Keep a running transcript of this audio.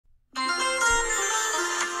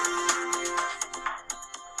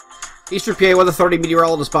Eastern PA Weather 30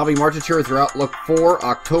 meteorologist Bobby Martich here with your outlook for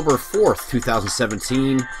October 4th,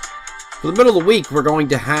 2017. For the middle of the week, we're going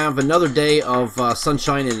to have another day of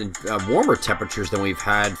sunshine and warmer temperatures than we've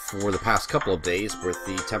had for the past couple of days, with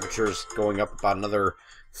the temperatures going up about another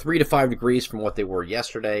 3 to 5 degrees from what they were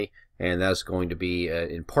yesterday, and that's going to be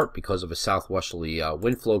in part because of a southwesterly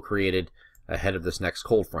wind flow created ahead of this next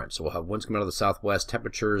cold front. So we'll have winds coming out of the southwest.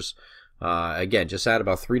 Temperatures, again, just add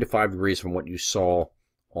about 3 to 5 degrees from what you saw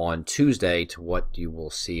on Tuesday to what you will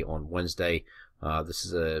see on Wednesday. This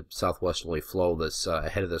is a southwesterly flow that's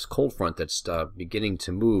ahead of this cold front that's beginning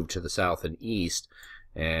to move to the south and east,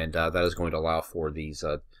 and that is going to allow for these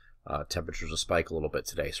temperatures to spike a little bit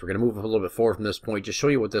today. So we're going to move a little bit forward from this point, just show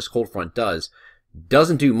you what this cold front does.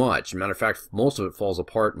 Doesn't do much. As a matter of fact, most of it falls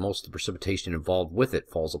apart. Most of the precipitation involved with it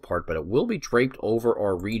falls apart, but it will be draped over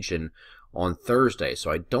our region on Thursday. So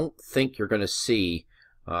I don't think you're going to see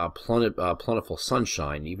plentiful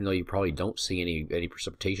sunshine, even though you probably don't see any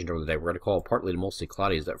precipitation during the day. We're going to call it partly to mostly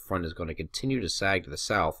cloudy, as that front is going to continue to sag to the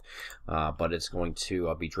south, but it's going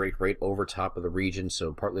to be draped right over top of the region.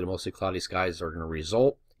 So partly to mostly cloudy skies are going to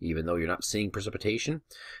result, even though you're not seeing precipitation.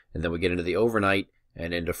 And then we get into the overnight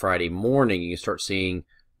and into Friday morning, you can start seeing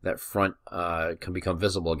that front can become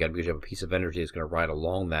visible again, because you have a piece of energy that's going to ride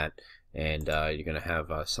along that. And you're going to have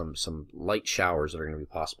some light showers that are going to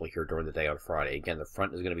be possible here during the day on Friday. Again, the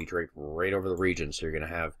front is going to be draped right over the region, so you're going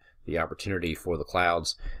to have the opportunity for the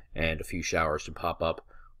clouds and a few showers to pop up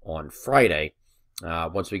on Friday.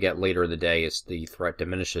 Once we get later in the day, as the threat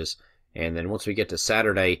diminishes. And then once we get to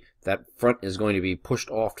Saturday, that front is going to be pushed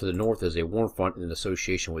off to the north as a warm front in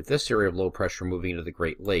association with this area of low pressure moving into the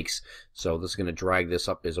Great Lakes. So this is going to drag this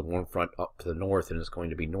up as a warm front up to the north, and it's going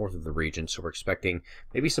to be north of the region. So we're expecting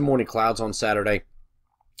maybe some morning clouds on Saturday,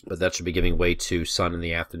 but that should be giving way to sun in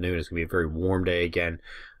the afternoon. It's going to be a very warm day again.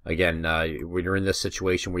 Again, when you're in this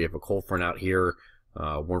situation where you have a cold front out here,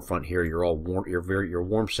 warm front here, you're all warm. You're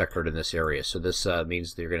warm sectored in this area. So this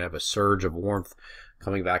means that you're going to have a surge of warmth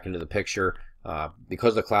coming back into the picture.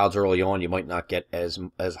 Because the clouds early on, you might not get as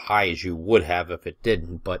high as you would have if it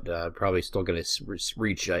didn't, but probably still going to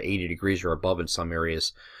reach 80 degrees or above in some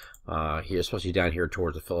areas here, especially down here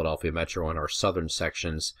towards the Philadelphia metro and our southern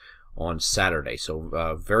sections on Saturday.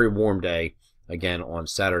 So very warm day again on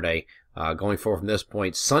Saturday. Going forward from this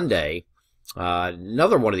point, Sunday,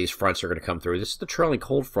 another one of these fronts are going to come through. This is the trailing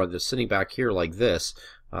cold front that's sitting back here like this.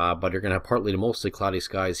 But you're going to have partly to mostly cloudy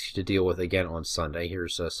skies to deal with again on Sunday.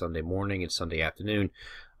 Here's Sunday morning and Sunday afternoon.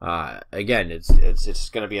 Again, it's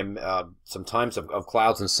going to be some times of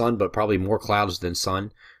clouds and sun, but probably more clouds than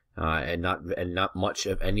sun, and not much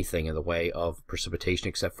of anything in the way of precipitation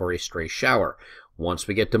except for a stray shower. Once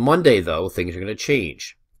we get to Monday, though, things are going to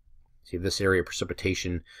change. See, this area of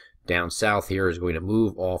precipitation down south here is going to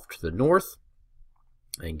move off to the north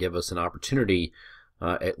and give us an opportunity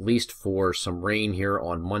at least for some rain here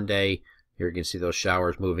on Monday. Here you can see those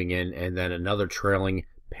showers moving in, and then another trailing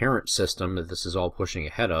parent system that this is all pushing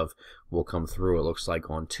ahead of will come through, it looks like,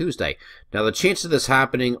 on Tuesday. Now, the chances of this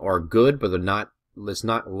happening are good, but it's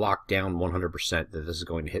not locked down 100% that this is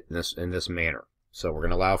going to hit in this manner. So we're going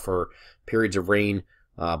to allow for periods of rain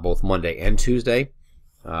both Monday and Tuesday,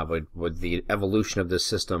 but with the evolution of this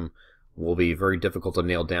system will be very difficult to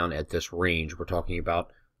nail down at this range. We're talking about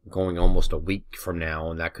going almost a week from now,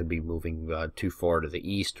 and that could be moving too far to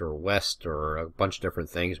the east or west, or a bunch of different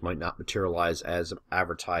things might not materialize as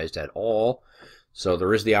advertised at all. So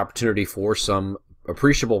there is the opportunity for some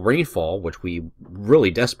appreciable rainfall, which we really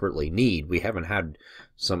desperately need. We haven't had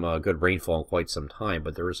some good rainfall in quite some time,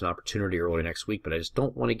 but there is an opportunity early next week. But I just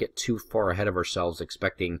don't want to get too far ahead of ourselves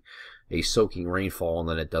expecting a soaking rainfall and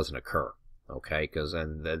then it doesn't occur. Okay, because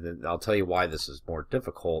then I'll tell you why this is more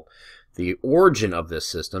difficult. The origin of this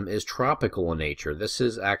system is tropical in nature. This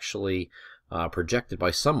is actually projected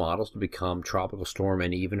by some models to become tropical storm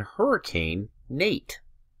and even hurricane Nate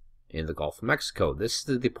in the Gulf of Mexico. This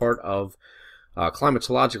is the part of,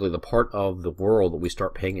 climatologically, the part of the world that we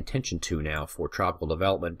start paying attention to now for tropical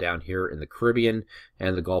development down here in the Caribbean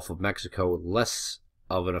and the Gulf of Mexico. Less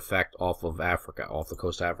of an effect off of Africa, off the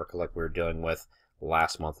coast of Africa, like we were dealing with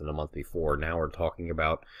last month and the month before. Now we're talking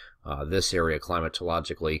about this area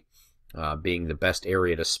climatologically being the best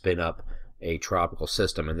area to spin up a tropical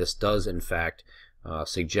system. And this does, in fact,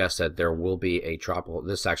 suggest that there will be a tropical,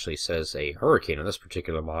 this actually says a hurricane in this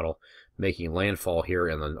particular model, making landfall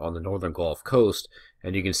here on the northern Gulf Coast.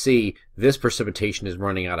 And you can see this precipitation is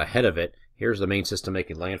running out ahead of it. Here's the main system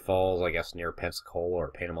making landfalls, I guess, near Pensacola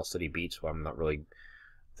or Panama City Beach. So I'm not really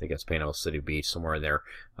think it's Panama City Beach, somewhere in there.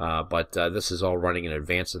 But this is all running in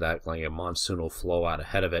advance of that, like a monsoonal flow out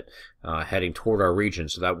ahead of it, heading toward our region.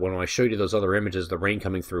 So that when I showed you those other images, the rain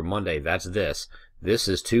coming through Monday, that's this. This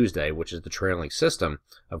is Tuesday, which is the trailing system.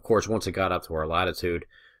 Of course, once it got up to our latitude,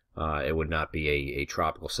 it would not be a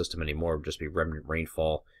tropical system anymore. It would just be remnant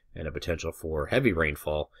rainfall and a potential for heavy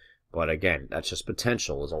rainfall. But again, that's just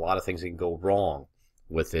potential. There's a lot of things that can go wrong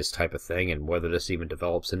with this type of thing, and whether this even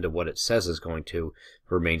develops into what it says is going to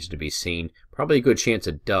remains to be seen. Probably a good chance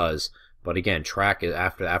it does, but again, track it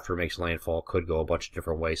after it makes landfall could go a bunch of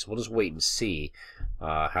different ways. So we'll just wait and see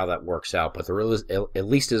how that works out. But at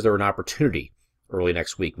least is there an opportunity early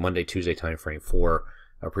next week, Monday, Tuesday time frame, for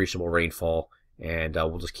appreciable rainfall, and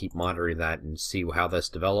we'll just keep monitoring that and see how this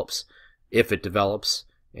develops, if it develops,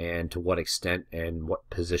 and to what extent and what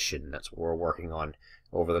position. That's what we're working on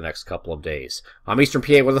over the next couple of days. I'm Eastern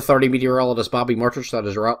PA with Authority meteorologist Bobby Martich. That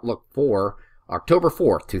is your outlook for October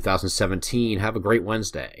 4th, 2017. Have a great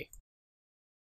Wednesday.